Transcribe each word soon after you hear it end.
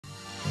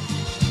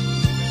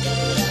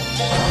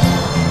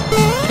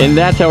And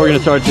that's how we're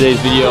gonna start today's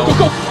video. Go,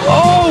 go.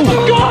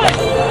 Oh, God!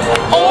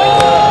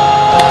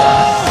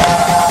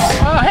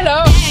 Oh,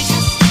 hello.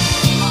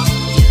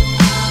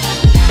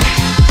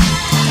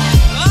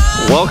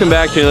 Welcome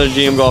back to another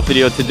GM Golf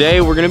video.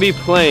 Today we're gonna be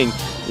playing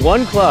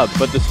one club,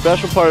 but the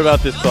special part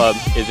about this club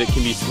is it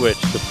can be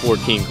switched to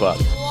 14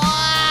 clubs.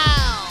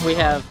 Wow! We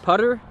have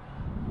putter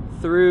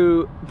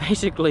through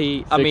basically,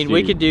 60. I mean,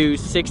 we could do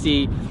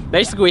 60.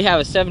 Basically, we have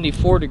a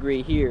 74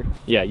 degree here.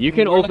 Yeah, you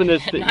can open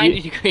this.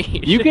 90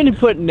 degrees. You can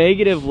put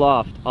negative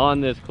loft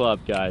on this club,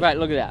 guys. Right,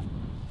 look at that.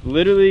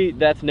 Literally,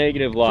 that's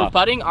negative loft. For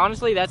putting,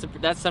 honestly, that's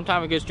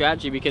sometimes a good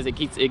strategy because it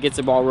gets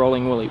the ball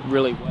rolling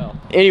really well.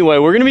 Anyway,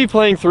 we're gonna be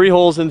playing 3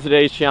 holes in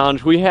today's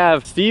challenge. We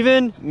have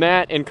Steven,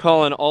 Matt, and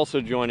Colin also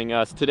joining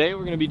us. Today,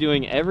 we're gonna be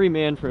doing every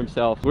man for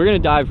himself. We're gonna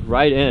dive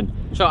right in.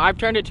 So I've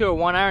turned it to a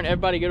 1-iron.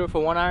 Everybody good with a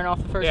 1-iron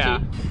off the first tee?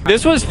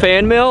 This was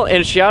fan mail,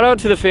 and shout out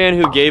to the fan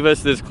who gave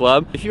us this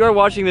club. If you are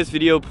watching this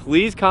video,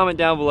 please comment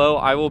down below.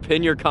 I will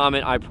pin your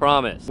comment, I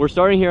promise. We're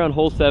starting here on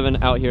hole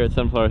 7 out here at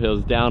Sunflower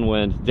Hills,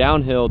 downwind,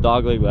 downhill,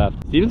 dogleg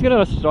left. Steven's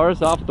gonna start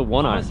us off with the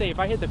 1-iron. I wanna say, if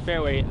I hit the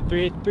fairway,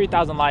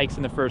 3,000 likes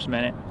in the first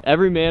minute.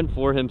 Every man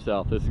for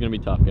himself. This is gonna be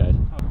tough, guys.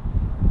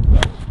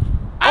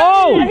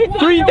 Oh!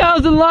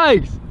 3,000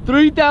 likes!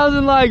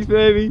 3,000 likes,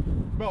 baby!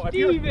 Bro, if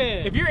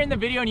you're in the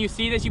video and you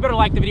see this, you better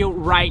like the video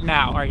right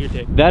now. All right, here,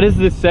 take. That is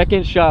the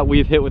second shot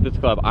we've hit with this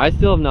club. I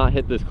still have not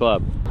hit this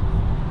club.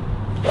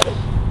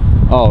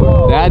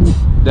 Oh,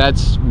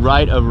 that's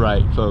right of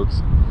right,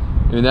 folks.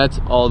 I mean, that's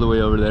all the way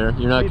over there.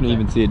 You're not gonna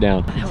even see it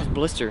down. That was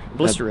blister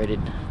rated.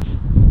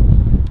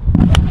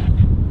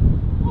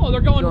 Oh,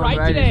 they're going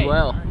right today. As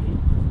well.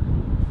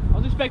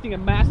 I was expecting a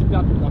massive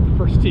dump off the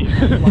first tee.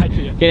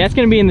 Okay, that's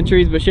gonna be in the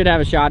trees, but should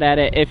have a shot at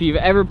it. If you've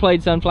ever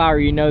played Sunflower,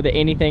 you know that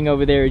anything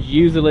over there is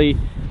usually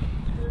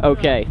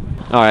okay.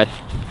 All right,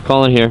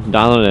 Colin here,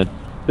 dialing it in.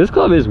 This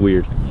club is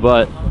weird,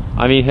 but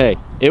I mean, hey,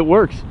 it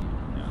works.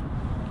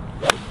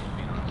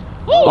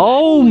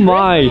 Oh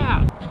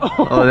my!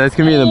 Oh, that's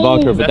gonna be in the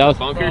bunker, but that was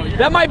bunker.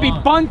 That might be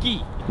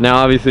funky. Now,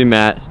 obviously,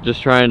 Matt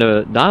just trying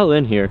to dial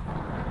in here.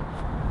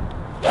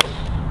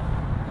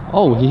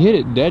 Oh, he hit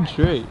it dead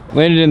straight.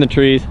 Landed in the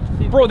trees.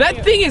 Bro,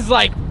 that thing is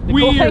like the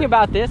weird. cool thing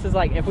about this is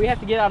like if we have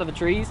to get out of the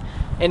trees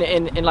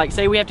and like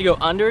say we have to go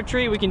under a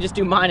tree, we can just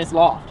do minus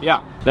loft.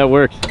 Yeah. That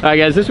works. All right,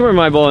 guys, this is where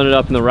my ball ended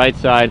up in the right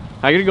side.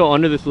 I gotta go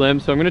under this limb,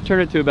 so I'm gonna turn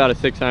it to about a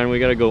 6-iron. We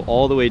gotta go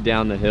all the way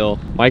down the hill.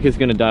 Mike is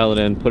gonna dial it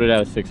in, put it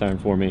at a 6-iron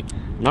for me.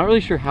 I'm not really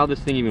sure how this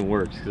thing even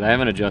works because I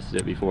haven't adjusted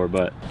it before,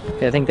 but.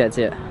 Okay, I think that's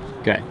it.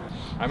 Okay.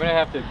 I'm gonna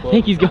have to close.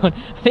 I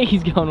think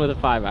he's going with a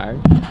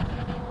 5-iron.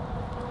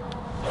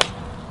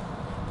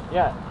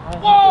 Yeah.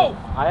 Whoa!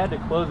 I had to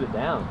close it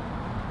down.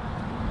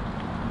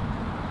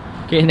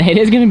 Okay, and it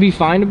is gonna be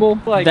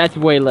findable. Like, that's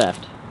way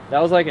left.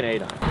 That was like an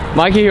 8-iron.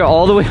 Mikey here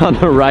all the way on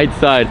the right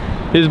side.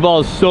 His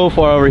ball is so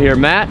far over here.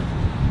 Matt,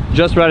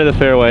 just right of the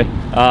fairway.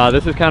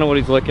 This is kind of what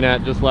he's looking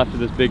at, just left of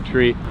this big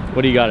tree.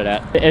 What do you got it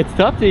at? It's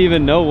tough to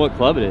even know what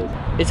club it is.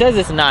 It says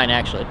it's a 9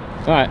 actually.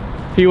 All right,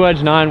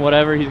 P-wedge 9,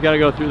 whatever. He's got to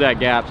go through that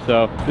gap.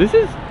 So this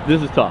is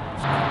tough.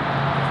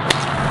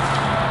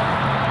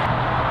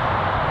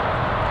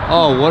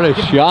 Oh, what a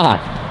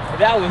shot.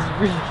 That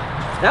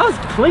was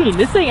clean.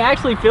 This thing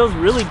actually feels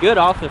really good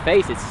off the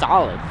face. It's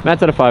solid.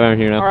 Matt's at a 5-iron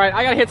here now. All right,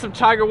 I gotta hit some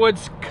Tiger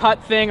Woods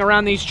cut thing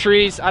around these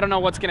trees. I don't know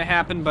what's gonna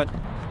happen, but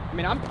I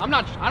mean, I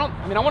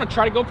want to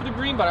try to go for the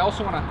green, but I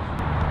also want to.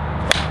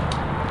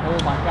 Oh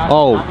my God.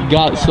 Oh,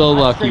 got so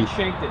lucky.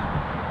 Straight shanked it.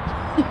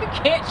 You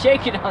can't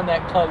shake it on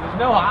that club. There's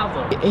no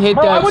hosel.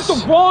 Bro, I went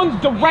the wrong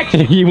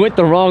direction. He went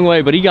the wrong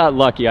way, but he got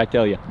lucky, I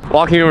tell you.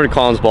 Walking over to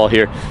Colin's ball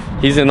here.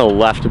 He's in the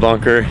left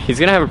bunker. He's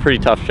gonna have a pretty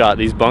tough shot.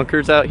 These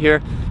bunkers out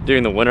here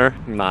during the winter,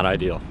 not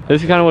ideal.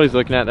 This is kind of what he's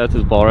looking at. That's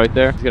his ball right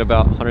there. He's got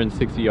about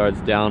 160 yards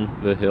down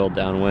the hill,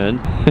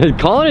 downwind.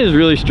 Colin is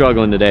really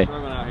struggling today.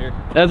 Struggling out here.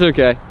 That's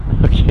okay.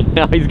 Okay,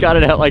 now he's got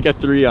it at like a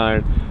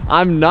 3-iron.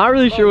 I'm not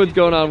really sure what's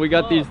going on. We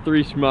got these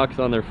 3 schmucks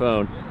on their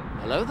phone.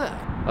 Hello there.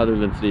 Other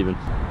than Steven.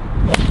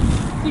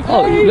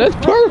 Oh, that's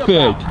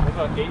perfect. That's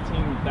about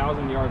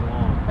 18,000 yards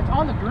long. It's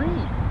on the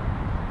green.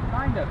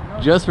 Kind of. No.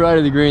 Just right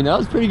of the green. That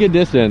was pretty good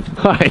distance.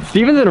 All right,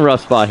 Steven's in a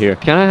rough spot here.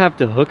 Kind of have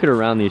to hook it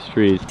around these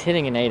trees. It's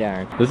hitting an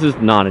 8-iron. This is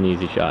not an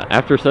easy shot.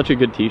 After such a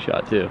good tee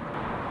shot, too.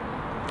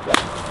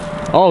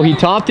 Oh, he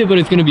topped it, but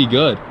it's going to be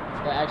good.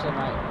 That actually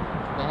might.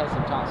 That has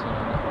some topspin on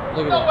it.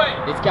 Look at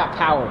that. It's got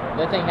power.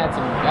 That thing has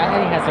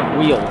some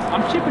wheels.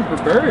 I'm chipping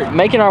for bird.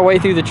 Making our way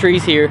through the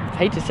trees here. I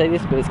hate to say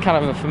this, but it's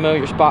kind of a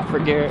familiar spot for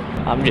Garrett.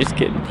 I'm just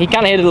kidding. He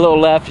kind of hit it a little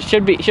left.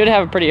 It should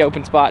have a pretty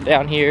open spot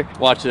down here.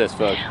 Watch this,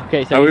 folks.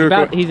 Okay,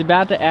 so he's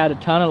about to add a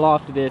ton of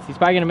loft to this. He's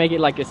probably gonna make it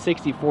like a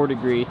 64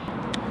 degree.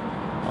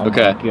 Oh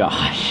okay. My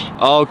gosh.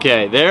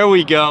 Okay, there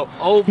we go.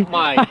 Oh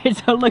my. Right,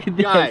 so look at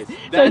this. Guys,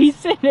 so he's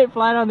sitting it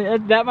flat on the.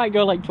 That might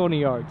go like 20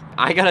 yards.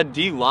 I gotta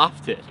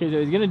de-loft it. Okay, so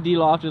he's gonna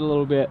de-loft it a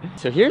little bit.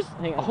 So here's.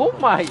 Oh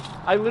my.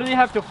 I literally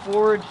have to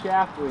forward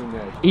shaft wing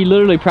this. He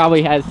literally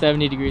probably has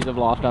 70 degrees of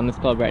loft on this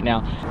club right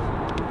now.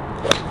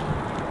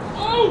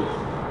 Oh!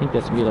 I think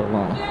that's gonna be a little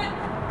long.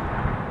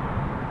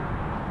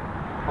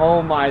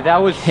 Oh my,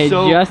 that was It's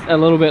so... just a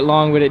little bit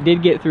long, but it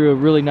did get through a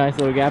really nice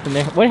little gap in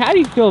there. How do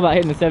you feel about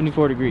hitting the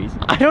 74 degrees?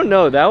 I don't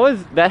know,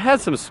 that had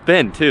some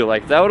spin too.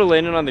 Like if that would have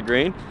landed on the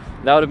green,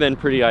 that would have been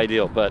pretty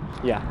ideal. But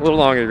yeah, a little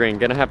longer green,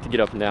 gonna have to get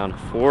up and down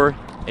for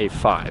a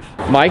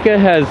 5. Micah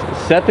has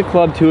set the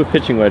club to a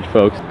pitching wedge,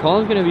 folks.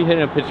 Colin's gonna be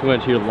hitting a pitching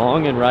wedge here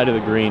long and right of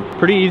the green.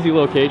 Pretty easy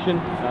location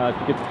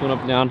to get this one up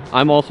and down.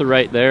 I'm also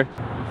right there.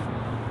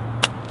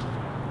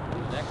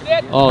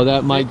 Oh,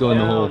 that might go in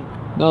the hole.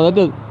 No, that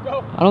does.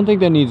 I don't think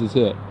that needs a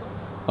sit.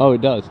 Oh,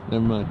 it does.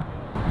 Never mind.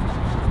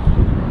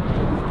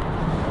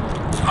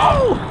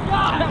 Oh!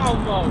 God,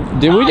 almost.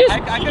 Did we just?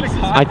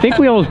 I think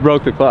we almost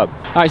broke the club.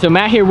 All right, so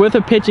Matt here with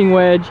a pitching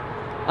wedge,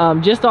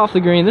 just off the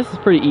green. This is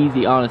pretty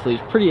easy, honestly.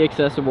 It's pretty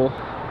accessible,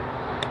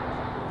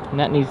 and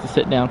that needs to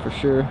sit down for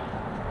sure.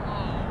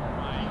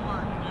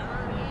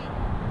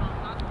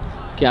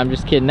 Okay, I'm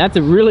just kidding. That's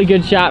a really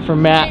good shot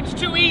from Matt. It's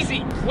too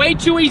easy. Way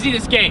too easy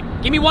this game.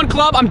 Give me one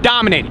club, I'm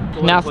dominating.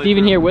 Now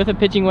Steven here with a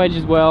pitching wedge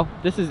as well.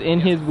 This is in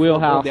his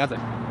wheelhouse.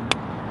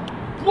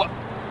 What?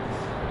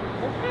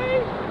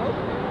 Okay.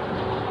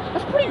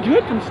 That's pretty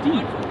good from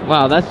Steve.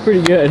 Wow, that's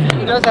pretty good.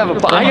 He does have a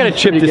putt. I gotta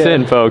chip this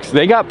in, folks.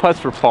 They got putts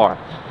for par.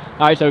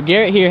 All right, so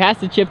Garrett here has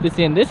to chip this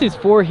in. This is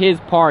for his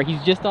par.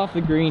 He's just off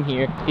the green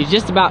here. He's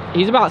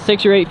about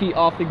 6 or 8 feet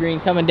off the green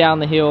coming down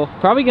the hill.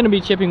 Probably gonna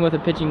be chipping with a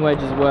pitching wedge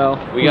as well.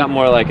 We got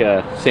more like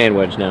a sand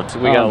wedge now. So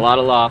we got a lot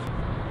of loft.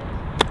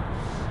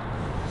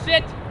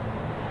 Sit.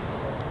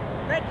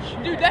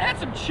 Dude, that had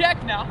some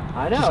check now.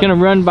 I know. Just gonna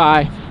run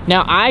by.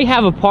 Now I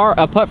have a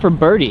putt for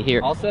birdie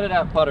here. I'll set it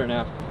at putter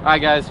now. All right,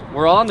 guys,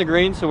 we're all on the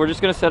green, so we're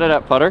just gonna set it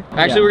at putter.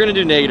 Actually, we're gonna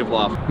do negative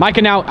loft.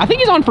 Micah now, I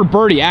think he's on for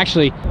birdie,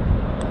 actually.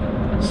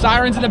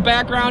 Sirens in the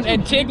background,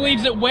 and Tig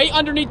leaves it way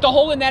underneath the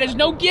hole, and that is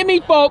no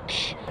gimme,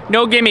 folks.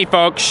 No gimme,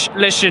 folks.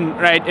 Listen,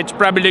 right, it's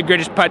probably the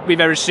greatest putt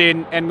we've ever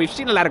seen, and we've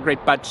seen a lot of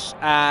great putts.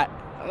 A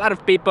lot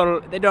of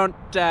people, they don't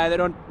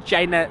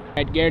China.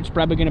 Right, Garrett's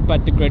probably gonna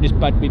putt the greatest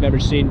putt we've ever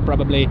seen,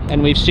 probably,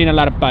 and we've seen a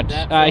lot of putts.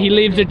 He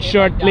leaves it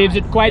short, leaves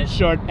it quite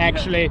short,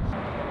 actually.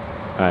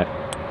 All right.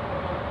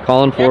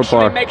 Colin for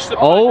par. Makes the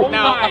Oh,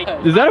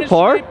 now, is that a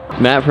par?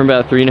 Matt from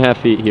about 3.5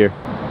 feet here.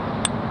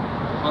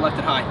 I left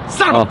it high.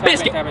 Son of a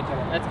biscuit!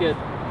 That's good.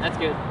 That's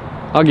good.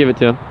 I'll give it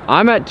to him.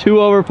 I'm at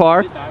 2 over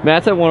par.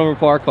 Matt's at 1 over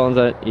par. Colin's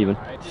at even.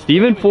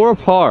 Steven for a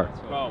par.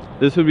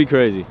 This would be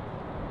crazy.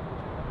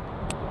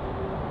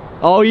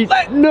 Oh,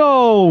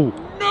 no!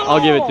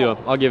 I'll give it to him.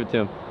 I'll give it to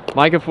him.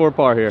 Micah for a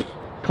par here.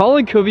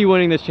 Colin could be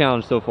winning this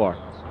challenge so far.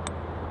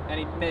 And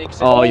he makes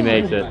it. Oh, he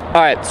makes it. All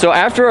right, so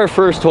after our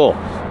first hole,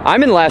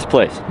 I'm in last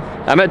place.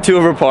 I'm at 2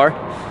 over par.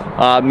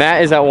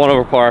 Matt is at 1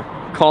 over par.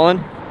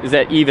 Colin is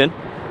at even.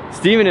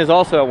 Steven is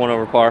also at 1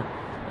 over par.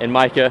 And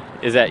Micah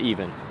is at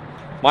even.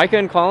 Micah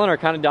and Colin are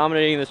kind of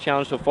dominating this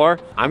challenge so far.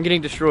 I'm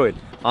getting destroyed.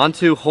 On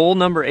to hole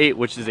number 8,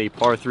 which is a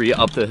par 3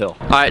 up the hill.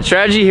 All right,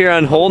 strategy here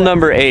on hole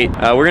number 8.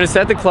 We're gonna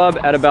set the club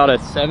at about a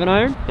 7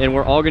 iron, and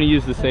we're all gonna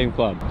use the same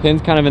club.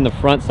 Pin's kind of in the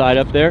front side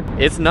up there.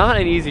 It's not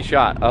an easy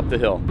shot up the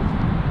hill.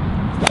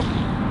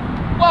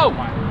 Whoa!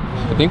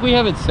 I think we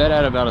have it set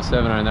at about a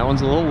 7 iron. That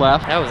one's a little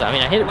left. I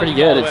mean, I hit it pretty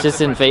good. It just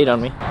didn't fade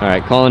on me. All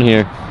right, Colin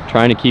here,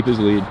 trying to keep his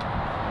lead.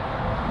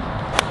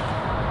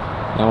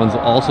 That one's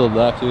also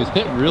left. It was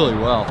hit really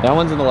well. That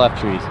one's in the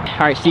left trees. All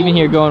right, Steven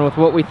here going with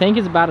what we think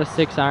is about a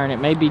 6 iron. It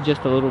may be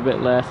just a little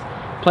bit less.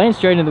 Playing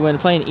straight into the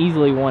wind, playing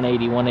easily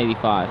 180,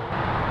 185.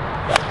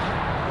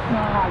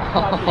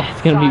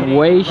 It's going to be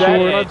way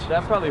short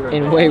That probably hurt.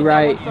 and way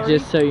right,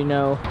 just so you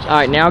know. All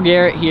right, now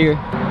Garrett here.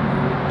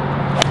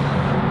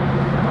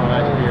 Oh,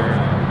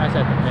 that's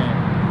at the pin.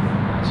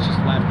 It's just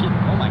left.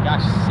 Oh my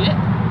gosh, sit.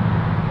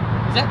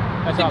 Is that?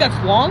 I think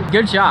that's long.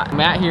 Good shot.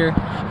 Matt here,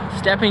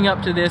 stepping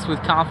up to this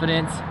with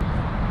confidence.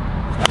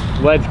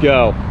 Let's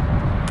go.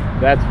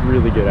 That's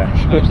really good,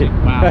 actually.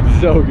 Wow.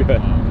 That's so good.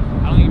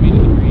 I don't think you made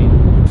the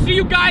green. See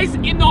you guys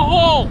in the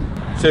hole.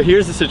 So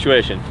here's the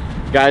situation.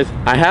 Guys,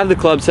 I have the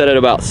club set at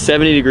about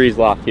 70 degrees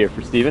loft here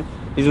for Steven.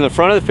 He's in the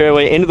front of the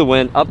fairway, into the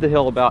wind, up the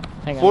hill about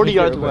 40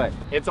 yards away.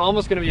 It's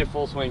almost going to be a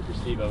full swing for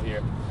Steve-O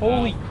here.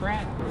 Holy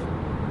crap.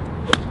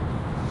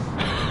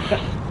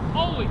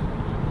 Holy.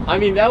 I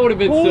mean, that would have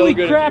been Holy so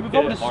good. crap, If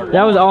you hit it hard.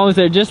 That was almost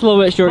there, just a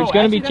little bit short. Bro, It's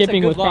going to be actually, that's a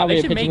chipping good with loft. probably They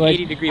a should pitching make wedge.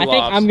 80-degree I think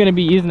lofts. I'm going to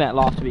be using that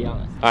loft, to be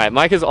honest. All right,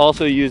 Mike is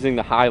also using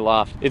the high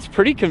loft. It's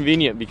pretty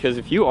convenient because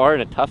if you are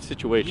in a tough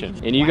situation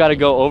and you got to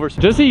go over,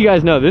 just so you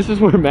guys know, this is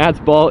where Matt's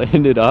ball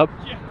ended up.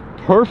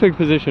 Perfect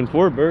position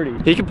for birdie.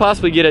 He could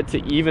possibly get it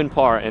to even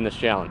par in this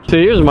challenge. So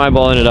here's where my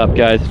ball ended up,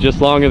 guys.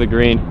 Just long of the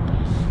green.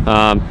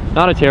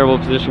 Not a terrible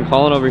position.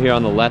 Colin over here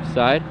on the left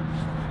side,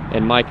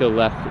 and Micah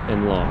left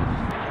and long.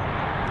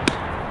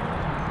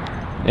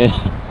 And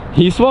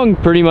he swung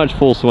pretty much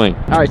full swing.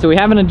 All right, so we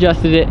haven't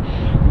adjusted it.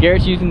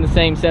 Garrett's using the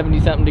same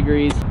 70-something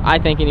degrees. I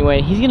think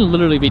anyway, he's gonna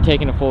literally be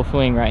taking a full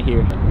swing right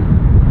here.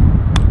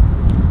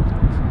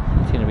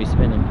 It's gonna be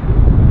spinning.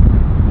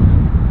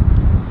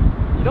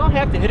 You don't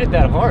have to hit it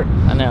that hard.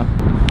 I know.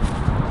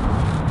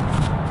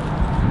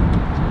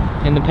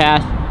 In the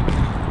past,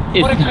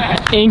 is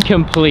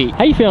incomplete.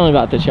 How you feeling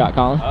about this shot,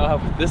 Colin?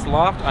 This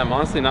loft, I'm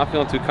honestly not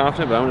feeling too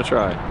confident, but I'm gonna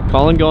try.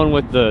 Colin going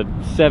with the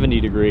 70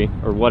 degree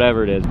or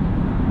whatever it is.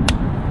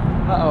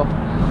 Uh-oh.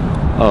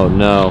 Oh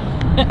no,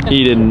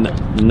 he did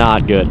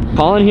not good.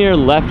 Colin here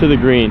left of the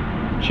green,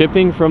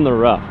 chipping from the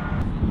rough.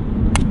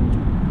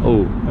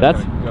 Oh,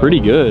 that's pretty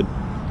good.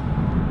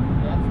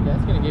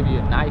 That's gonna give you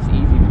a nice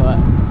easy putt.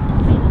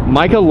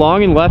 Micah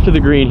long and left of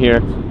the green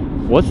here.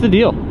 What's the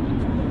deal?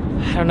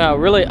 I don't know,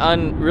 really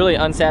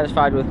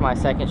unsatisfied with my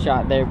second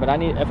shot there, but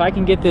if I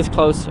can get this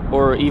close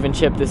or even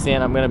chip this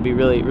in, I'm gonna be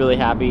really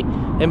happy.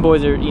 Them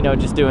boys are, you know,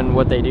 just doing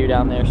what they do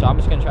down there, so I'm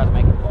just gonna try to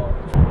make it fall.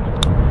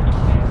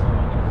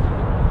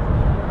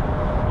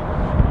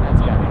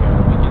 That's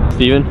gotta go.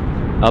 Steven,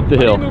 up the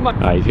hill. All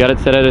right, he's got it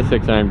set at a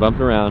 6-iron,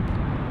 bumping around.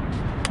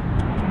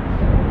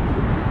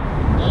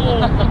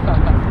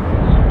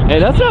 Hey,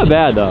 that's not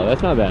bad though,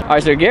 that's not bad. All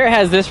right, so Garrett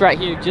has this right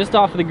here, just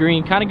off of the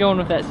green, kind of going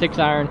with that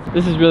 6-iron.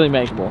 This is really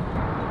makeable.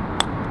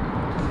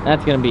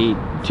 That's gonna be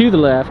to the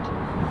left,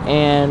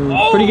 and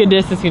pretty good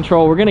distance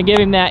control. We're gonna give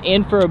him that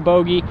in for a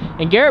bogey,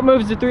 and Garrett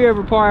moves to 3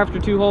 over par after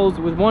 2 holes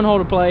with 1 hole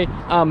to play.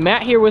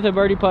 Matt here with a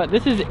birdie putt.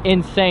 This is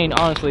insane,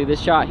 honestly,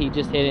 this shot he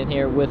just hit in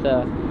here with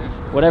a,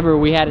 whatever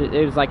we had,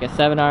 it was like a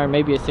 7-iron,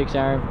 maybe a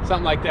 6-iron.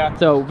 Something like that.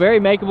 So very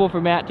makeable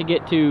for Matt to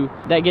get to.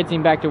 That gets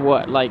him back to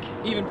what, like?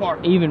 Even par.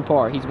 Even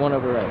par, he's 1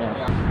 over right now.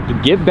 Yeah. To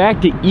get back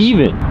to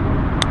even.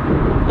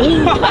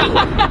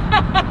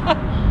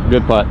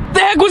 Good putt. The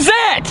heck was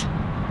that?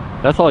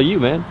 That's all you,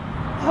 man.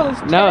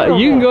 No,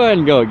 you can go ahead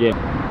and go again.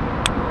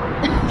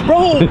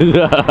 Bro,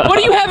 what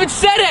do you have it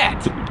set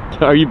at?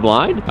 Are you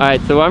blind? All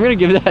right, so I'm gonna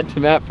give that to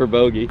Matt for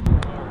bogey.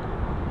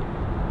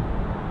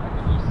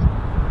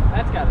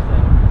 That's gotta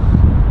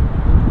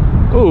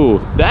say.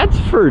 Ooh, that's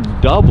for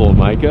double,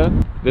 Micah.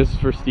 This is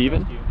for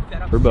Steven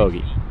for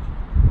bogey.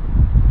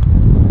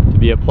 To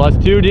be a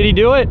 +2, did he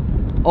do it?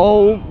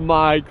 Oh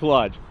my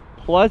clutch.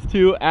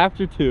 +2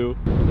 after 2.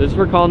 This is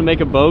for Colin to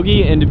make a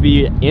bogey and to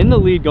be in the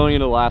lead going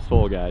into the last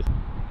hole, guys.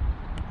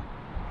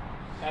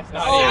 That's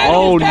not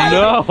Oh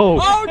no!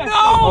 Oh no!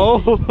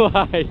 Oh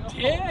my!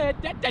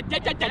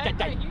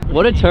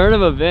 What a turn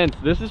of events.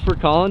 This is for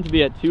Colin to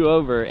be at 2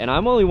 over, and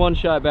I'm only 1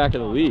 shot back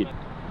of the lead.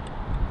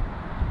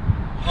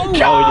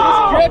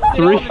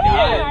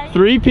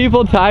 Three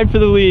people tied for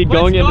the lead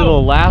going into the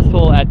last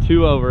hole at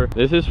 2 over.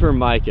 This is for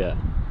Micah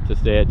to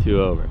stay at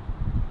 2 over.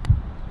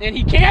 And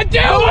he can't do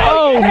it!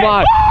 Oh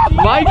my!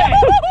 Micah!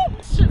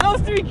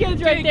 Those 3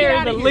 kids right there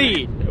in the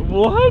lead.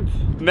 What?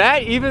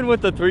 Matt, even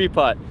with the 3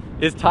 putt,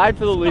 is tied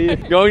for the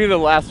lead going into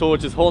the last hole,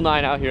 which is hole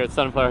 9 out here at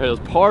Sunflower Hills.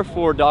 Par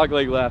 4,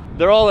 dogleg left.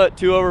 They're all at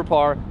 2 over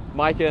par.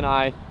 Micah and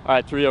I are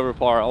at 3 over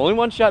par. Only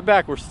 1 shot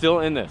back. We're still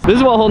in this. This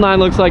is what hole 9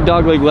 looks like,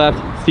 dogleg left.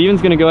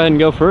 Steven's gonna go ahead and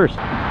go first.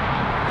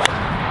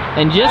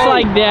 And just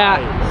like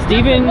that,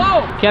 Steven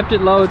kept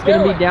it low. It's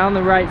gonna be down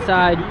the right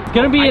side. It's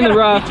gonna be in the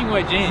rough.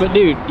 But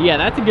dude, yeah,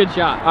 that's a good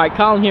shot. All right,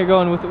 Colin here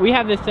going with it. We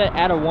have this set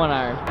at a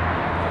 1-iron.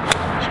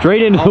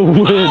 Straight into the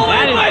wind.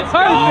 That is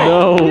perfect.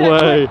 No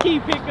way. Key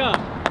pickup.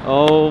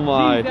 Oh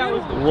my.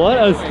 What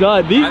a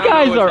stud. These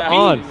guys are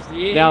on.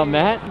 Now,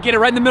 Matt. Get it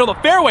right in the middle of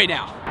the fairway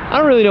now. I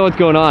don't really know what's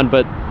going on,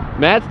 but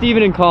Matt,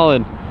 Steven, and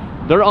Colin,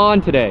 they're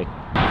on today.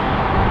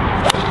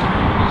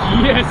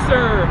 Yes,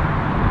 sir.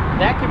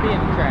 That could be in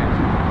the trash.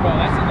 Well,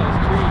 that's in those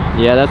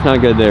trees. Yeah, that's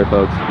not good there,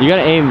 folks. You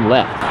gotta aim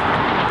left.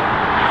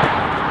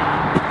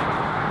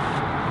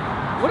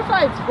 What if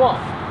I had squat?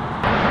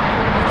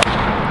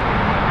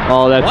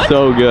 Oh, that's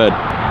so good.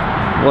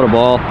 What a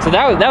ball. So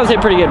that was hit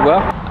pretty good.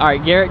 Well, all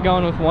right, Garrett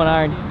going with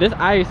 1-iron. This,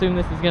 I assume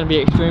this is gonna be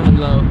extremely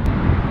low.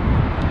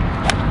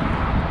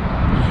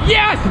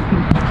 Yes!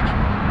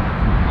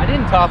 I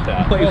didn't top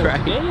that.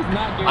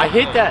 I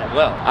hit that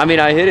well. I mean,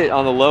 I hit it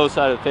on the low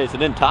side of the face. I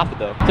didn't top it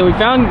though. So we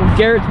found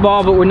Garrett's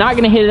ball, but we're not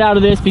gonna hit it out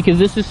of this because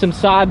this is some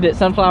sod that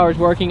Sunflower is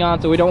working on,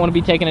 so we don't wanna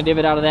be taking a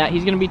divot out of that.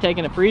 He's gonna be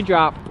taking a free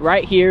drop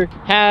right here.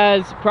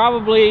 Has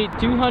probably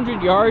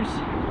 200 yards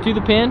to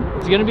the pin.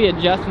 He's gonna be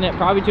adjusting it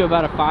probably to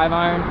about a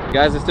 5-iron.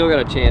 Guys, I still got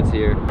a chance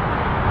here.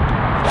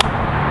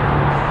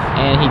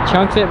 And he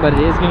chunks it, but it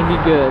is gonna be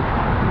good.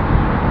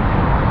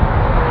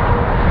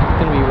 It's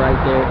gonna be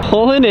right there.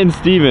 Colin and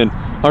Steven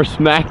are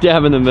smack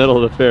dab in the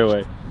middle of the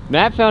fairway.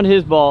 Matt found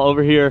his ball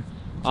over here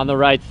on the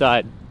right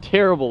side.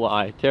 Terrible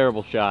lie,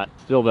 terrible shot.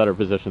 Still better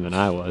position than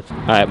I was. All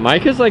right,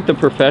 Mike is like the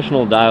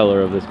professional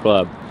dialer of this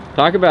club.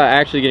 Talk about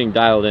actually getting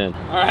dialed in.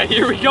 All right,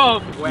 here we go.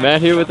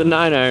 Matt here with the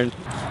 9-iron.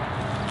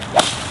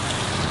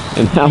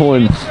 And that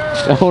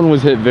one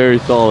was hit very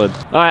solid.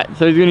 All right,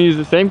 so he's gonna use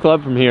the same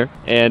club from here.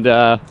 And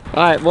all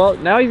right, well,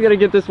 now he's gonna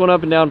get this one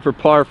up and down for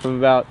par from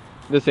about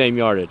the same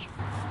yardage.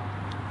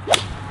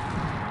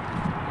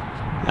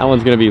 That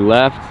one's gonna be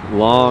left,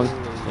 long,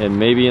 and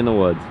maybe in the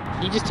woods.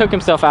 He just took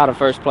himself out of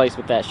first place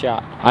with that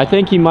shot. I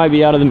think he might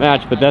be out of the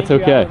match, but that's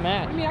okay.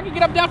 I mean, I can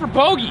get up down for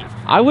bogey.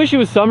 I wish it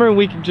was summer and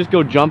we could just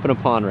go jump in a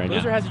pond right now.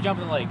 Loser has to jump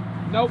in the lake.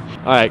 Nope.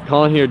 All right,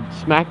 Colin here,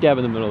 smack dab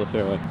in the middle of the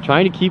fairway.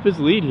 Trying to keep his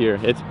lead here.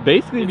 It's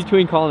basically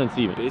between Colin and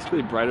Steven.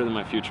 Basically brighter than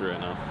my future right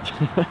now.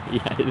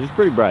 Yeah, it is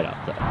pretty bright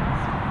outside.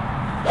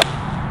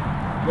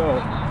 Go.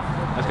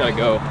 That's gotta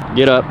go.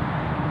 Get up.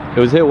 It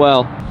was hit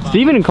well.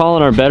 Steven and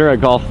Colin are better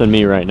at golf than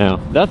me right now.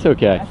 That's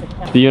okay.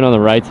 Steven on the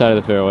right side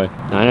of the fairway.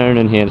 9-iron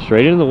in hand,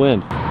 straight into the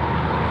wind.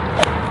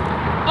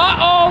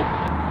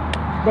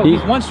 Uh-oh! Bro,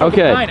 he's one stroke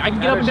behind. I can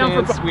get up and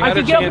down for par. I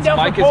can get up and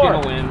down for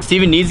par. Win.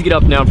 Steven needs to get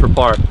up and down for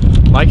par.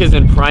 Mike is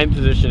in prime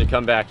position to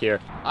come back here.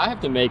 I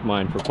have to make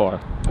mine for par.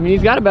 I mean,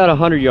 he's got about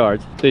 100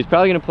 yards, so he's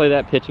probably gonna play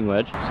that pitching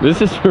wedge.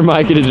 This is for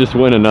Micah to just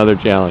win another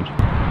challenge.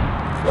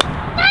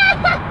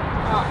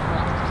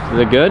 Is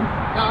it good?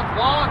 No, it's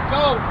long.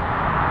 Go.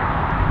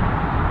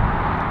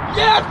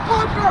 Yes,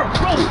 Parker!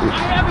 Bro,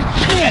 I have a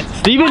chance.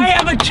 Steven, I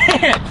have a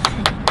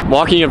chance.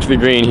 walking up to the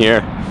green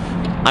here.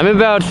 I'm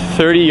about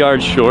 30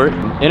 yards short,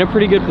 in a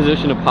pretty good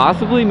position to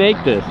possibly make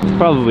this.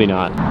 Probably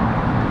not.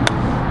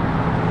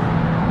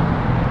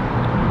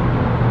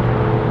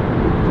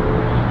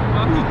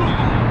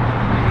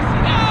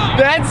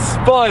 That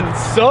spun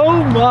so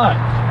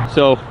much.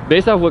 So,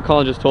 based off what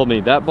Colin just told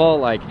me, that ball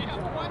like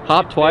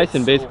hopped twice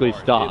and basically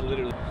stopped.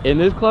 And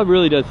this club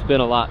really does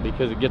spin a lot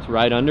because it gets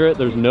right under it.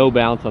 There's no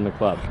bounce on the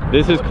club.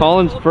 This is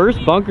Colin's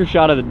first bunker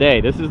shot of the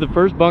day. This is the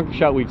first bunker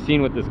shot we've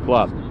seen with this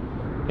club.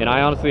 And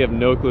I honestly have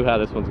no clue how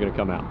this one's gonna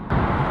come out.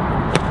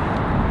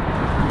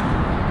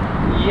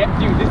 Yeah,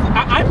 dude,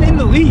 I'm in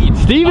the lead.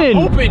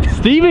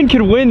 Steven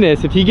can win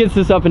this if he gets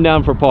this up and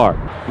down for par.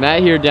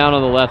 Matt here down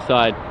on the left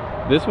side.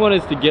 This one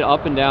is to get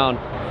up and down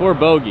for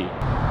bogey.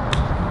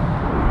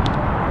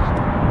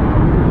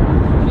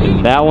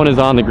 That one is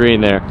on the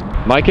green there.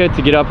 Micah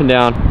to get up and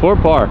down for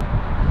par.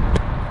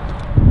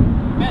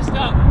 Messed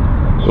up.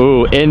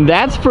 Ooh, and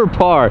that's for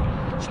par.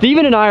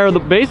 Steven and I are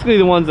basically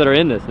the ones that are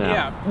in this now.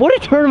 Yeah. What a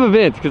turn of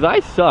events, because I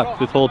sucked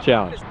this whole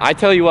challenge. I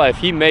tell you what, if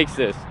he makes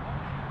this,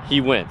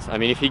 he wins. I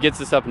mean, if he gets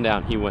this up and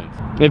down, he wins.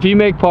 If you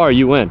make par,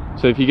 you win.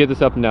 So if you get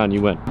this up and down,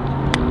 you win.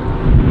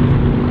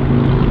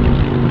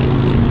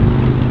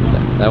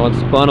 That one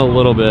spun a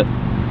little bit.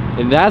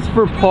 And that's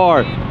for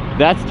par.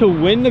 That's to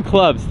win the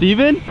club.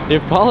 Steven,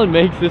 if Colin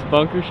makes this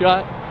bunker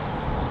shot,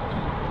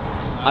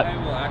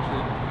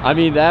 I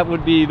mean, that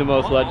would be the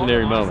most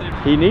legendary moment.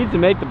 He needs to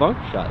make the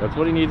bunker shot. That's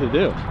what he needs to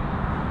do.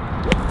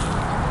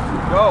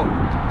 Go.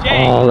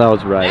 Jay, oh, that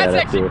was right. That's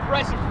actually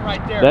impressive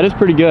right there. That is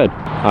pretty good.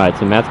 All right,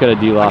 so Matt's got a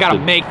D-loft. I gotta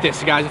make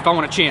this, guys, if I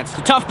want a chance. It's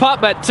a tough putt,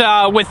 but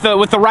with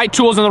the right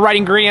tools and the right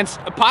ingredients,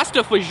 a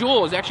pasta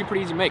fajoule is actually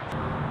pretty easy to make.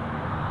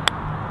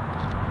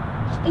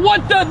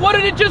 What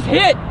did it just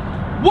hit?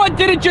 What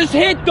did it just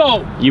hit,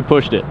 though? You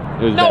pushed it.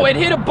 No, it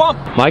hit a bump.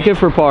 Micah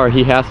for par,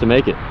 he has to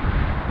make it.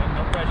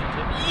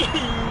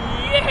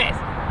 Yes.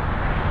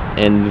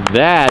 And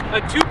that...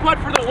 A 2-putt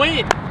for the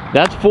win.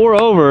 That's 4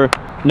 over.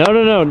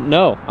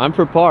 No. I'm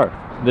for par.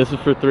 This is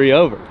for 3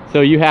 over.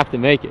 So you have to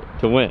make it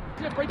to win.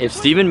 If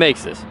Steven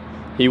makes this,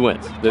 he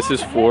wins. This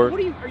is for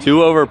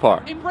 2 over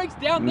par. It breaks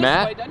down this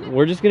Matt, way, doesn't it?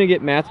 we're just going to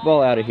get Matt's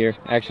ball out of here.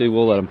 Actually,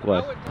 we'll let him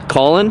play.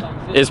 Colin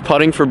is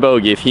putting for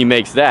bogey. If he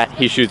makes that,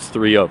 he shoots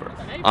 3 over.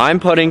 I'm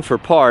putting for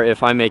par.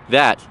 If I make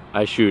that,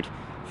 I shoot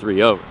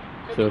 3 over.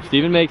 So if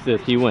Steven makes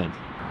this, he wins.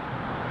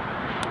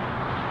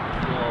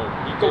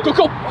 Go.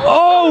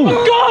 Oh!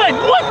 God,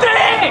 what the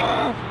heck?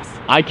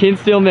 I can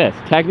still miss,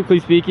 technically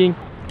speaking.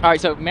 All right,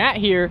 so Matt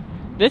here,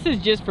 this is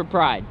just for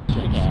pride.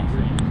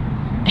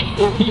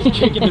 All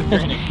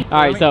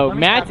right, so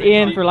Matt's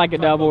in for like a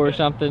double or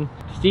something.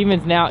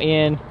 Steven's now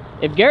in.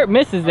 If Garrett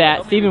misses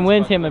that, Steven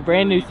wins him a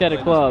brand new set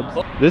of clubs.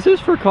 This is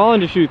for Colin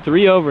to shoot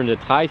 3 over and to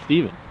tie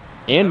Steven.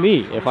 And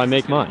me, if I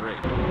make mine.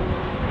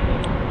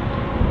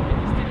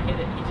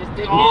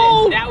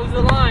 Oh! That was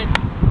the line.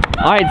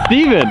 All right,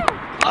 Steven.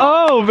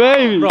 Oh,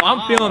 baby. Bro,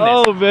 I'm feeling this.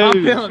 Oh,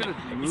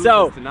 baby.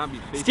 So,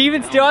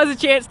 Steven still has a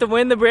chance to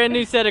win the brand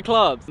new set of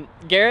clubs.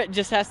 Garrett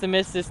just has to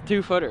miss this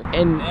 2-footer.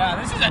 And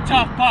Yeah, this is a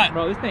tough putt.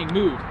 bro, this thing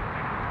moved.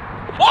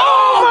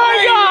 Oh,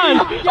 my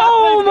God.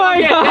 Oh,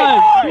 my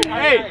God.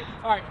 Hey,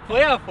 all right,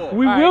 playoff hole.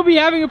 We will be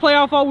having a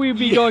playoff hole. We'll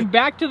be going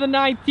back to the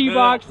 9th tee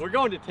box. We're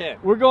going to 10.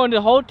 We're going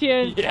to hole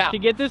 10 Yeah. to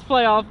get this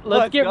playoff.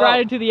 Let's get go.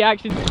 right into the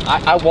action.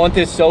 I want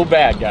this so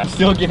bad, guys.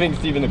 Still giving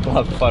Steven the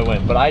club if I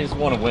win, but I just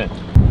want to win.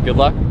 Good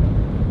luck.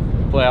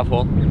 Playoff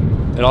hole.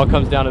 It all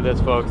comes down to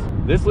this, folks.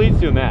 This leads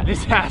to a match.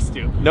 This has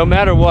to. No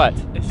matter what.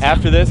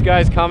 After this,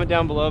 guys, comment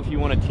down below if you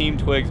want a Team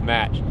Twigs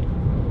match.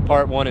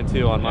 Part 1 and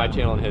 2 on my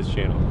channel and his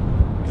channel.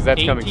 Because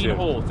that's coming 18 soon.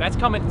 holes. That's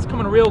coming. It's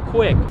coming real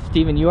quick.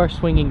 Steven, you are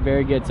swinging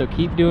very good, so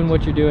keep doing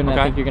what you're doing. And Okay.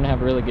 I think you're going to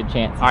have a really good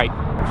chance. All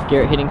right.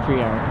 Garrett hitting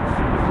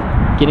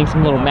 3-iron. Getting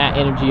some little Matt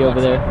energy over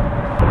there.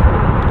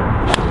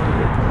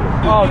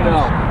 Oh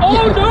no.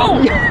 Oh no.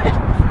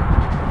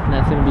 And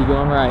that's going to be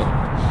going right.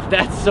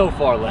 That's so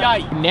far left.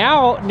 Yikes.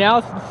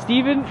 Now,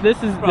 Steven,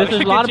 this is Bro,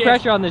 a lot of good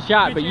pressure on the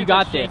shot, good but you chance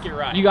got I this. shake it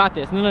right. You got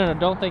this. No,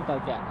 don't think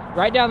like that.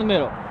 Right down the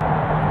middle.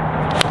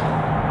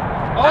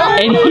 Oh,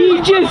 And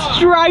he just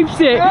stripes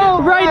it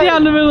right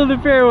down the middle of the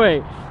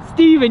fairway.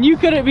 Steven, you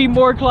couldn't be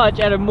more clutch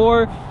at a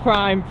more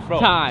prime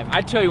time.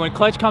 I tell you, when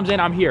clutch comes in,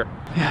 I'm here.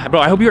 Yeah, bro,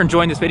 I hope you're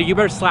enjoying this video. You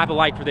better slap a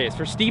like for this.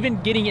 For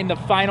Steven getting in the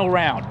final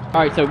round.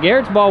 All right, so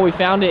Garrett's ball, we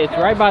found it. It's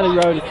right by the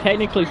road. It's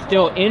technically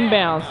still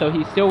inbounds, so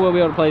he still will be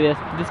able to play this.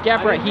 This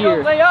gap right here.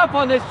 Don't lay up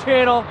on this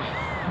channel.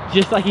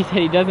 Just like he said,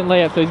 he doesn't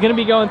lay up. So he's gonna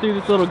be going through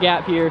this little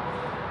gap here.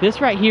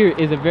 This right here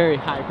is a very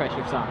high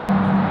pressure sock.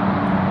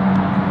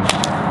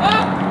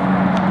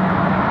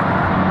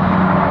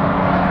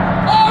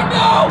 Oh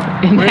no!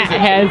 And that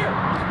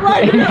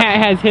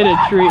has hit a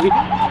tree.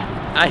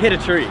 I hit a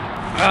tree.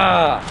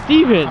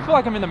 Steven. I feel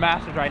like I'm in the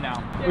Masters right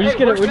now. We're just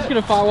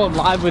gonna follow up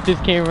live with this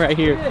camera right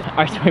here. All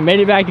right, so we made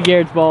it back to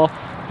Garrett's ball.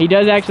 He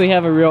does actually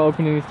have a real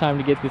opening this time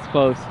to get this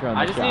close.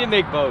 I just need to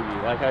make bogey.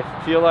 Like, I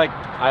feel like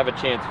I have a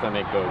chance if I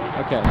make bogey.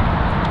 Okay.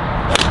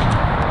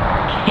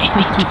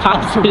 And he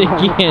pops it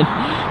again.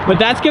 But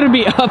that's gonna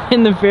be up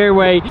in the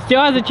fairway.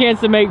 Still has a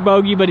chance to make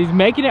bogey, but he's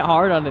making it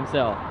hard on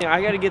himself. Yeah,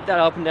 I gotta get that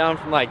up and down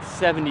from like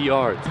 70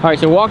 yards. All right,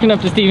 so walking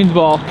up to Steven's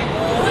ball.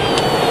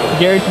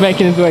 Garrett's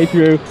making his way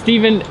through.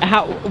 Steven,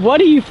 what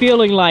are you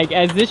feeling like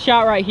as this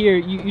shot right here?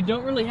 You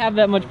don't really have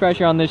that much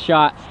pressure on this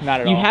shot.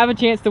 Not at all. You have a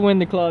chance to win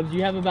the clubs.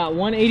 You have about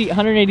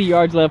 180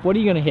 yards left. What are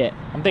you gonna hit?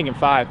 I'm thinking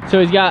 5. So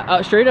he's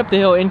got straight up the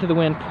hill into the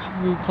wind,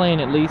 probably playing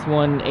at least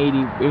 180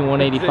 and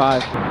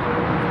 185.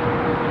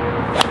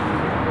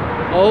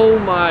 Oh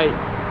my,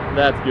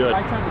 that's good.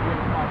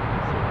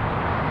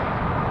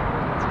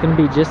 It's gonna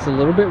be just a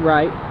little bit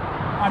right.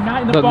 I'm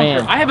not in the But bunker.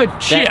 man, I have a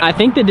chip. I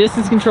think the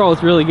distance control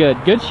is really good.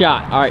 Good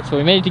shot. All right, so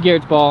we made it to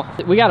Garrett's ball.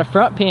 We got a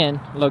front pin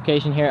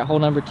location here at hole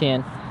number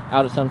 10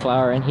 out at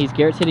Sunflower, and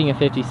Garrett's hitting a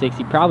 56.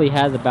 He probably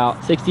has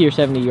about 60 or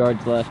 70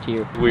 yards left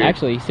here. Weird.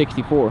 Actually,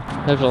 64.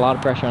 There's a lot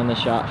of pressure on this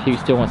shot. He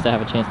still wants to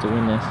have a chance to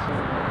win this.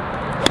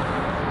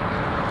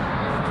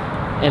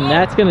 And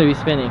that's gonna be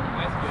spinning.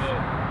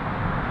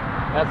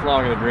 That's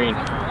long of the green.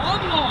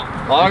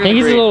 I think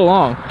he's a little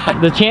long.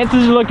 The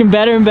chances are looking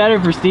better and better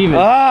for Steven.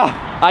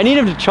 I need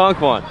him to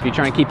chunk one. If you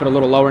try and keep it a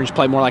little lower and just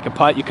play more like a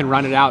putt, you can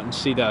run it out and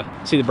see the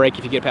break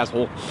if you get past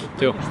hole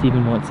 2.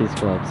 Steven wants his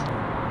clubs.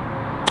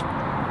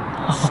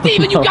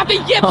 Steven, you got the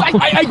yips!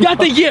 I got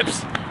the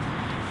yips!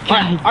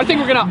 Guys. I think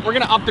we're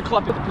gonna up the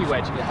club with the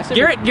P-wedge.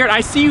 Garrett,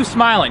 I see you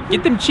smiling.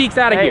 Get them cheeks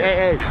out of here.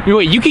 Hey.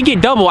 Wait, you could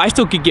get double, I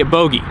still could get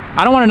bogey.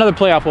 I don't want another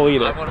playoff hole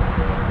either.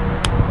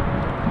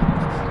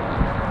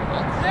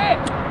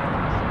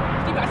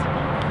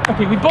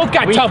 Okay, we both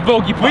got tough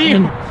bogey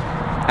putting.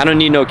 I don't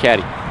need no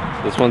caddy.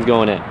 This one's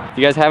going in. If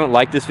you guys haven't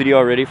liked this video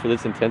already for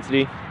this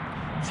intensity,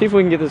 see if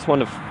we can get this one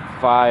to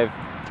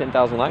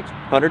 10,000 likes,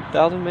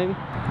 100,000 maybe.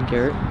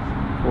 Garrett,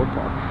 4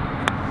 par.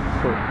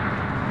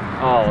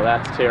 Oh,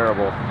 that's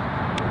terrible.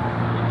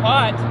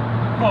 But,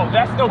 oh,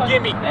 that's no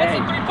gimme.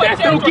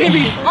 That's no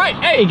gimme. All right,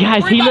 Hey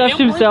guys, he left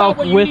himself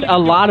with a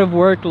lot of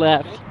work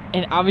left.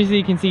 And obviously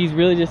you can see he's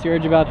really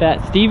discouraged about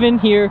that. Steven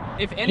here,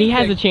 he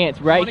has a chance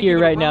right here,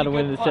 right now to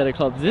win this set of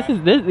clubs.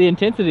 The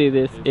intensity of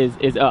this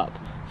is up.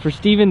 For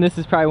Steven, this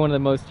is probably one of the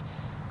most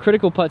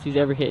critical putts he's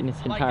ever hit in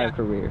his entire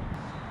career.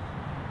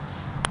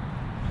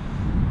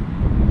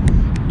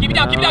 Keep it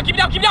down, keep it down, keep it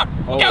down, keep it down.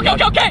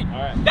 Okay.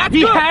 Right. That's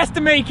he has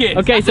to make it.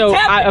 Okay, so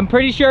I'm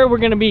pretty sure we're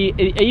gonna be,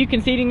 are you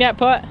conceding that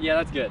putt? Yeah,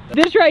 that's good.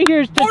 This right here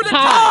is to For the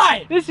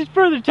tie. This is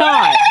for the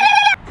tie.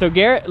 So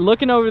Garrett,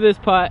 looking over this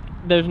putt,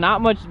 there's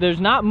not much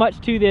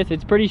to this.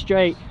 It's pretty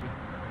straight.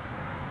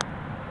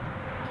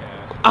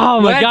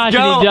 Oh my gosh,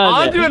 and he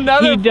does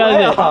it. He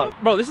does it.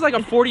 Bro, this is like a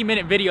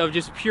 40-minute video of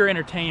just pure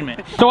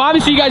entertainment. So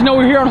obviously you guys know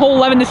we're here on hole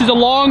 11. This is a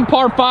long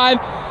par 5.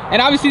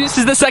 And obviously this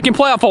is the second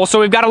playoff hole.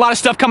 So we've got a lot of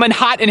stuff coming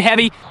hot and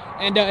heavy.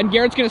 And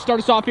Garrett's going to start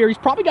us off here. He's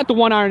probably got the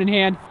 1 iron in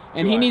hand.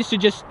 And he needs to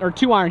just, or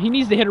 2 iron. He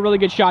needs to hit a really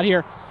good shot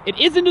here. It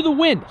is into the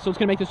wind. So it's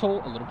going to make this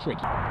hole a little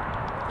tricky.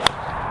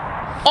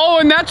 Oh,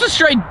 and that's a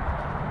straight,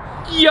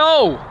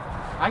 yo.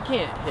 I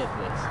can't hit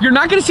this. You're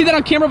not going to see that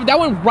on camera, but that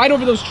went right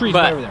over those trees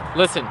right over there.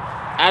 Listen,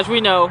 as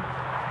we know,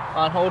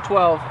 on hole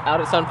 12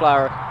 out at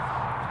Sunflower,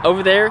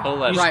 over there, Hole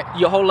 11.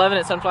 You hole 11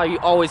 at Sunflower, you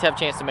always have a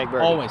chance to make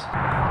birdie. Always.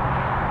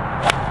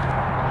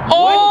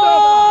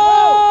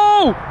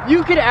 Oh!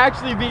 You could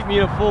actually beat me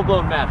in a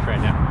full-blown match right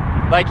now.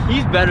 Like,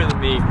 he's better than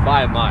me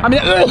by a mile. I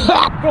mean,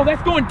 Bro,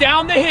 that's going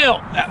down the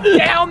hill.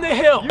 Down the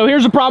hill. so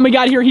here's the problem we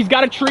got here. He's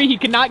got a tree. He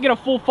cannot get a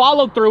full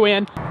follow-through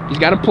in. He's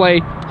got to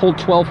play hole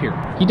 12 here.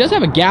 He does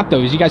have a gap,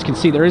 though, as you guys can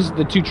see. There is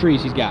the 2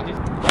 trees he's got.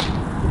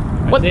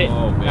 What?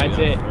 That's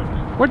it.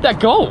 Where'd that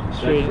go?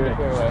 Straight in the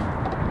fairway.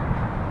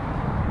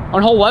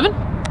 On hole 11?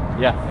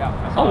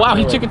 Yeah. Oh, wow,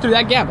 he took it through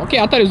that gap. Okay,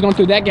 I thought he was going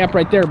through that gap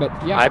right there, but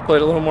yeah. I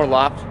played a little more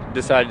loft,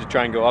 decided to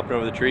try and go up and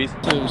over the trees.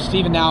 So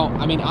Steven now,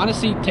 I mean,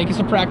 honestly, taking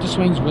some practice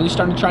swings, really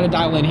starting to try to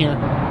dial in here.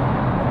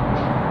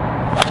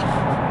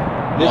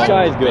 This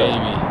guy's good.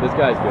 This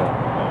guy's good.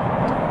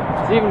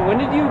 Steven, when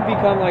did you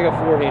become like a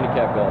 4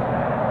 handicap golfer?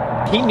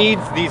 He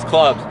needs these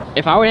clubs.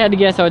 If I would have to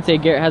guess, I would say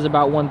Garrett has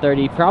about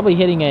 130, probably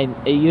hitting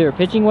either a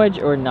pitching wedge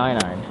or a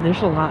 9 iron.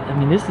 There's a lot. I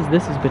mean, this has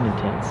been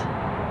intense.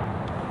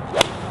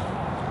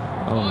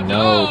 Oh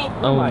no!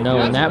 Oh no!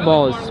 And that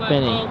ball is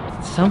spinning.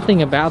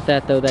 Something about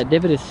that though, that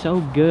divot is so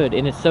good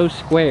and it's so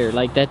square.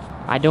 Like that,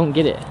 I don't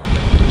get it.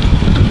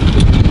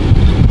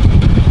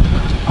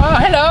 Oh,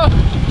 hello.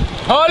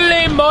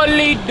 Holy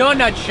moly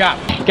donut shop.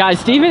 Guys,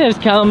 Steven has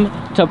come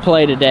to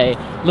play today.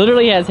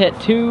 Literally has hit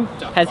two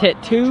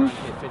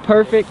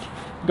perfect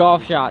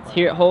golf shots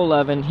here at hole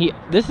 11.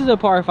 This is a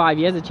par 5.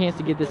 He has a chance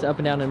to get this up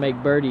and down and make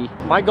birdie.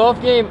 My golf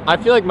game, I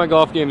feel like my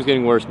golf game is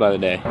getting worse by the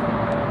day.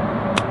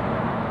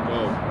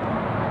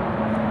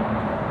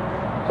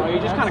 Oh,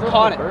 you just kind of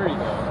caught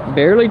it.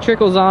 Barely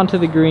trickles onto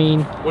the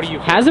green. What do you?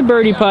 Has a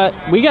birdie putt.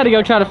 We got to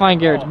go try to find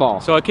Garrett's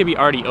ball. So it could be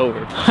already over.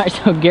 All right,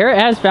 so Garrett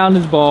has found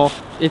his ball.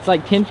 It's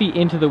like 10 feet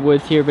into the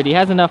woods here, but he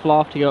has enough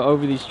loft to go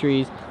over these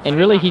trees. And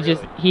really,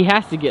 he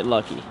has to get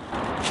lucky. He's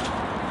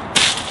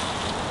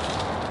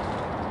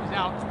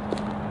out.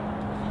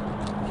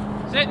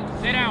 Sit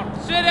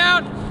down, sit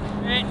down,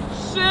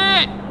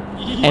 sit.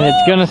 And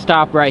it's gonna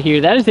stop right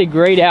here. That is a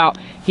great out.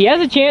 He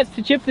has a chance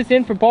to chip this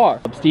in for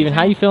par. Steven,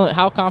 how you feeling?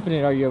 How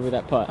confident are you over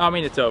that putt? I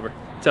mean, it's over.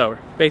 It's over.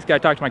 Basically, I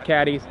talked to my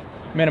caddies.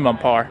 Minimum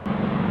par.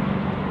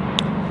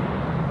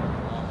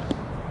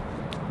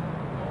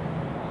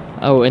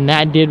 Oh, and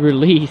that did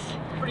release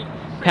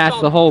past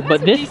the hole.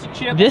 But this is a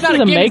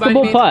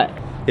makeable putt.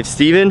 If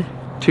Steven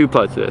two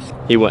putts this,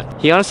 he wins.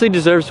 He honestly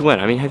deserves to win.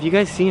 I mean, have you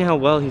guys seen how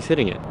well he's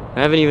hitting it?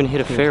 I haven't even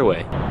hit a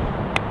fairway.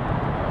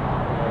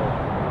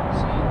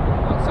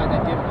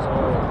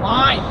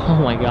 Oh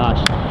my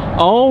gosh.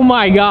 Oh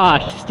my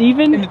gosh.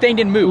 Steven And the thing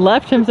didn't move.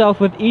 left himself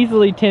with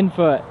easily 10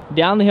 foot.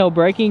 Down the hill,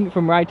 breaking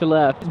from right to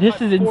left.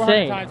 This is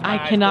insane. I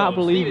cannot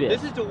believe it.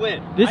 This is to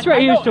win. This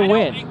right here is to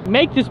win.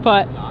 Make this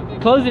putt,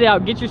 close it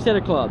out, get your set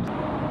of clubs.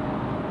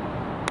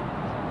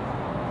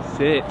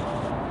 Sit.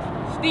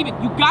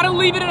 Steven, you gotta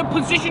leave it in a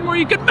position where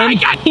you can And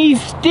make it.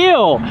 he's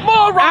still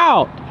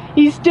out.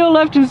 He still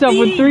left himself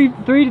with 3 to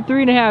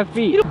 3.5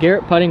 feet.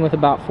 Garrett putting with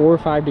about 4 or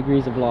 5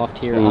 degrees of loft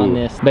here on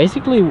this.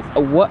 Basically,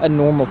 what a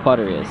normal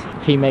putter is.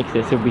 If he makes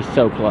this, it'll be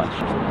so clutch.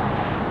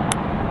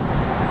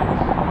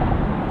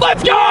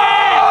 Let's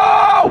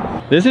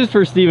go! This is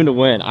for Steven to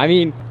win. I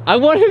mean, I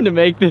want him to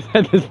make this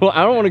at this point.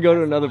 I don't want to go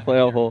to another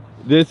playoff hole.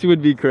 This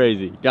would be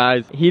crazy.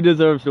 Guys, he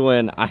deserves to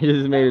win. I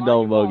just made a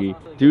double bogey.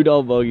 2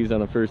 double bogeys on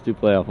the first 2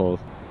 playoff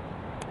holes.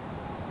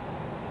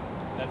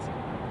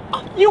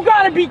 You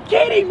gotta be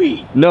kidding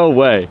me! No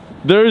way.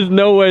 There's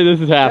no way this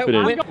is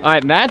happening. All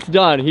right, Matt's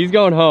done. He's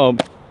going home.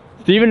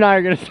 Steven and I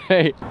are gonna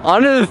stay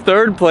on to the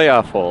 3rd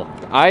playoff hole.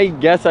 I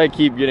guess I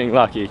keep getting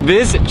lucky.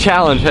 This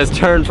challenge has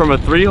turned from a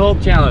 3-hole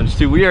challenge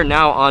to we are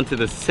now on to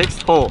the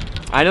 6th hole.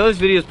 I know this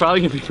video is probably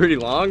gonna be pretty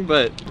long,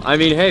 but I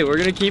mean, hey, we're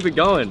gonna keep it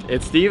going.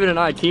 It's Steven and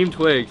I, Team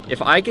Twig.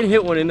 If I can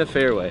hit one in the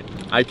fairway,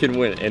 I can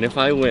win. And if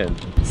I win,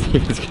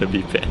 Steven's gonna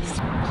be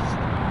pissed.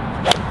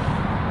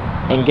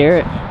 And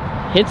Garrett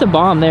hits a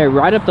bomb there,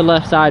 right up the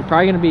left side.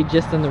 Probably gonna be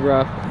just in the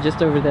rough,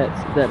 just over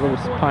that little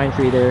pine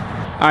tree there.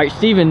 All right,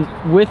 Steven,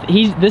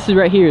 this is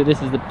right here.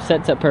 This is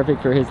sets up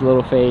perfect for his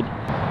little fade.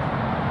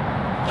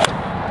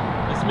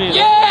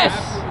 Yes!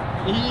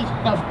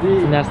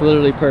 And that's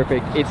literally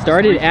perfect. It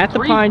started at the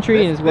pine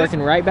tree and is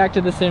working right back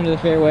to the center of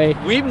the fairway.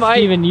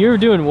 Steven, you're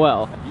doing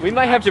well. We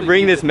might have to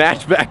bring this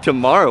match back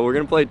tomorrow. We're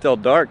gonna play till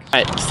dark.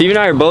 All right, Steven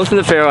and I are both in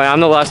the fairway. I'm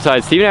the left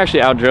side. Steven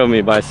actually outdrove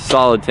me by a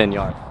solid 10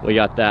 yards. We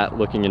got that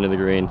looking into the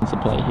green. It's a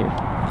play here.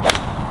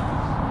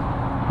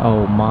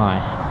 Oh my.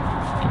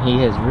 And he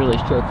has really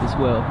struck this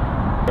well.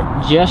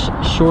 Just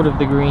short of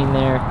the green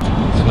there.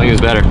 Swing is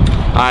better.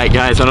 All right,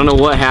 guys, I don't know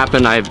what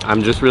happened.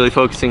 I'm just really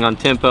focusing on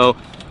tempo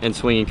and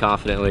swinging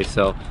confidently,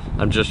 so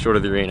I'm just short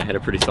of the green. I had a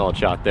pretty solid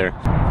shot there.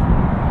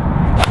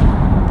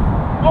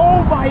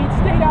 Oh my, it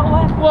stayed out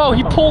left. Whoa,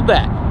 he pulled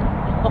that.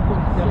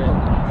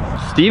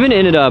 Steven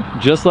ended up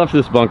just left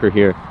this bunker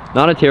here.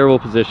 Not a terrible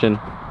position.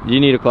 Do you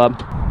need a club?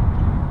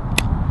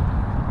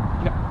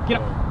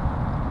 Get up.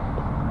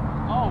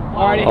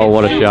 Oh,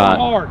 what a shot.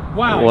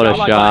 Wow. What a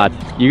shot.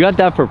 You got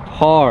that for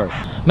par.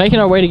 Making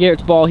our way to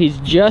Garrett's ball. He's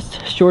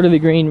just short of the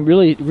green.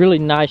 Really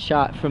nice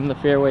shot from the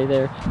fairway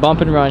there.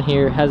 Bump and run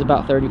here. Has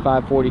about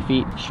 35, 40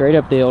 feet. Straight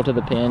up the hill to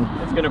the pin.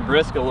 It's gonna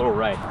brisk a little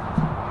right.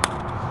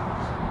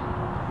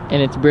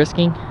 And it's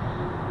brisking.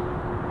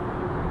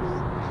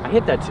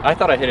 I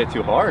thought I hit it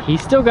too hard.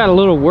 He's still got a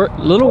little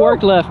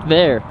work left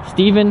there.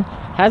 Steven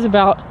has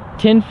about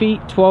 10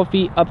 feet, 12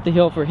 feet up the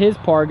hill for his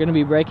par. Gonna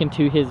be breaking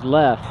to his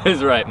left.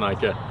 His right,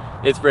 Micah.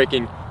 It's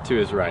breaking to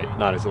his right,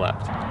 not his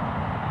left.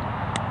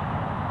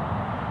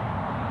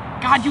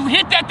 God, you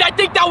hit that. I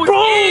think that was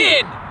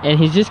in. And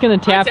he's just gonna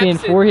tap in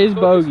for his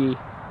bogey.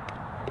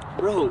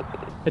 Bro.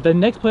 At the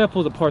next playoff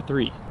hole is a par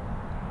 3.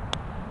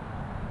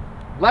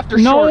 Left or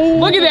short?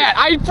 Look at that.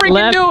 I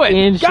freaking knew it.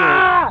 In short.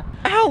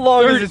 How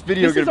long is this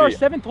video This gonna is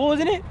be? our 7th hole,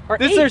 isn't it? Or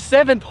This is our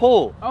 7th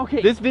hole.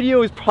 Okay. This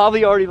video is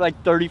probably already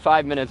like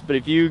 35 minutes, but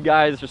if you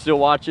guys are still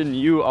watching,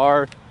 you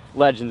are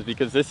legends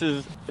because this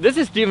is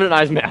Steven and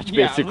I's match,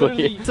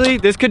 basically. Actually,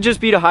 this could just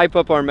be to hype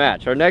up our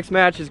match. Our next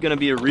match is gonna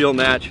be a real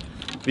match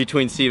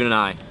between Steven and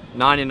I.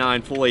 9 and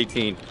 9, full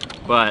 18.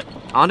 But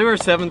on to our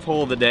 7th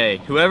hole of the day.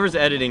 Whoever's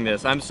editing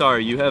this, I'm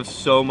sorry, you have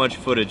so much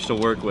footage to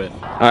work with.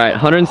 All right,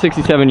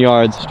 167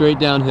 yards, straight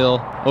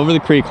downhill, over the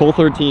creek, hole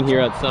 13 here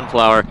at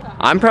Sunflower.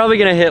 I'm probably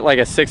gonna hit like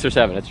a 6 or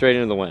 7. It's straight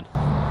into the wind.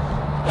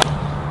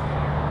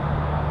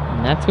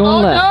 And that's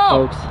going left,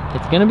 folks.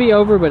 It's gonna be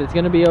over, but it's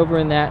gonna be over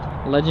in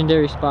that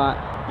legendary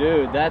spot.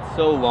 Dude, that's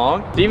so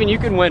long. Steven, you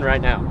can win right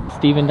now.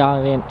 Steven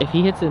Donovan, if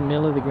he hits the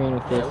middle of the green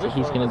with this,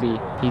 he's gonna be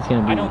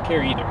I don't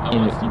care either.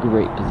 in a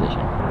great position.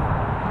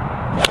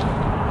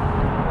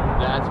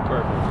 That's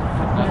perfect.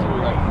 That's what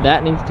we like.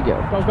 That needs to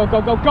go. Go, go,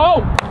 go, go,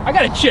 go! I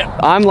got a chip.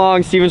 I'm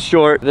long, Steven's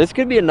short. This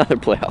could be another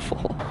playoff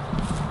hole.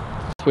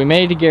 So we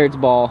made it to Garrett's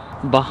ball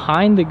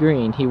behind the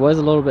green. He was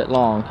a little bit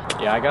long.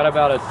 Yeah, I got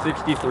about a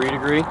 63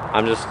 degree.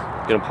 I'm just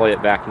gonna play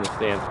it back in the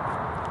stand.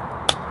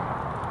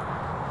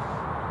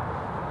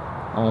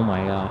 Oh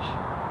my gosh.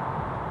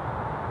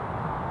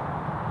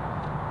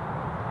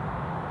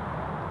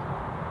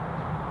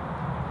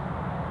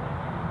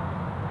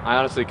 I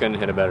honestly couldn't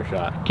hit a better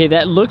shot. Okay,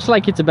 that looks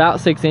like it's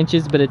about 6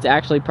 inches, but it's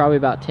actually probably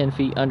about 10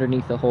 feet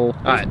underneath the hole.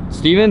 All right,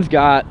 Steven's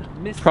got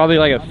probably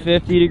like a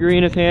 50 degree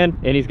in his hand,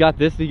 and he's got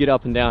this to get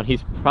up and down.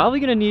 He's probably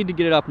gonna need to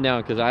get it up and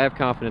down because I have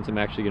confidence I'm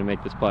actually gonna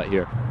make this putt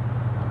here.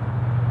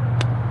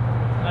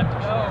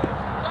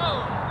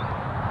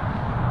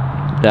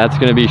 That's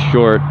gonna be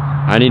short.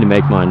 I need to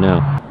make mine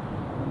now.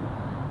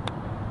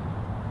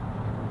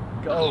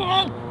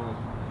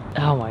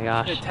 Oh my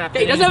gosh.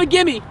 He doesn't have a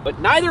gimme, but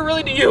neither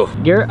really do you.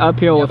 Garrett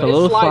uphill with a but it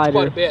little slides slider.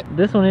 quite a bit.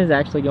 This one is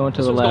actually going to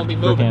This the one's left gonna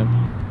be for moving.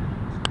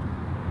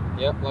 him.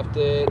 Yep, left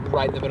it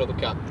right in the middle of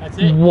the cup. That's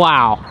it.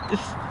 Wow.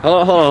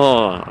 Hold on.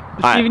 All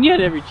right, Steven, you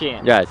had every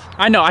chance. guys,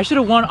 I know. I should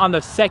have won on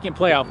the second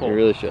playoff you hole.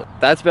 really should.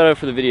 That's better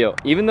for the video.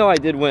 Even though I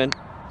did win,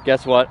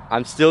 guess what?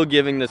 I'm still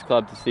giving this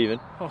club to Steven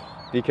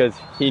because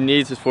he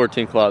needs his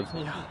 14 clubs.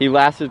 Yeah. He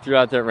lasted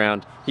throughout that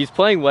round. He's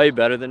playing way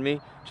better than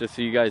me, just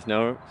so you guys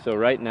know. So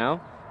right now,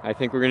 I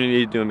think we're gonna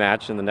need to do a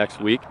match in the next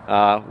week.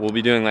 We'll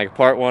be doing like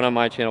part 1 on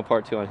my channel,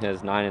 part 2 on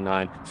his, 9 and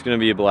 9. It's gonna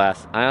be a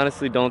blast. I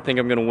honestly don't think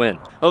I'm gonna win.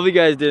 Hope you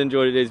guys did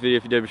enjoy today's video.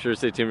 If you did, be sure to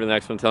stay tuned for the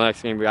next one. Until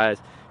next game,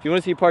 guys. If you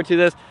wanna see part 2 of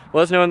this,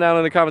 let us know down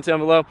in the comments down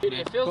below. Dude,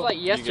 it feels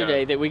like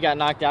yesterday that we got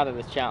knocked out of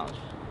this challenge.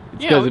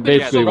 Because it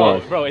basically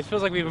was. Bro, it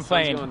feels like we've been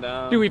playing. going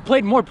down. Dude, we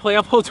played more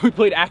playoff holes than we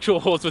played actual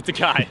holes with the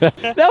guy.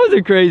 That was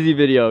a crazy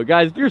video.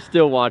 Guys, if you're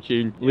still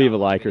watching, leave a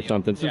like or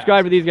something.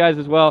 Subscribe to these guys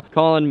as well.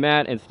 Colin,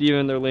 Matt, and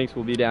Steven, their links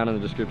will be down in the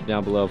description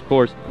down below, of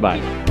course. Bye.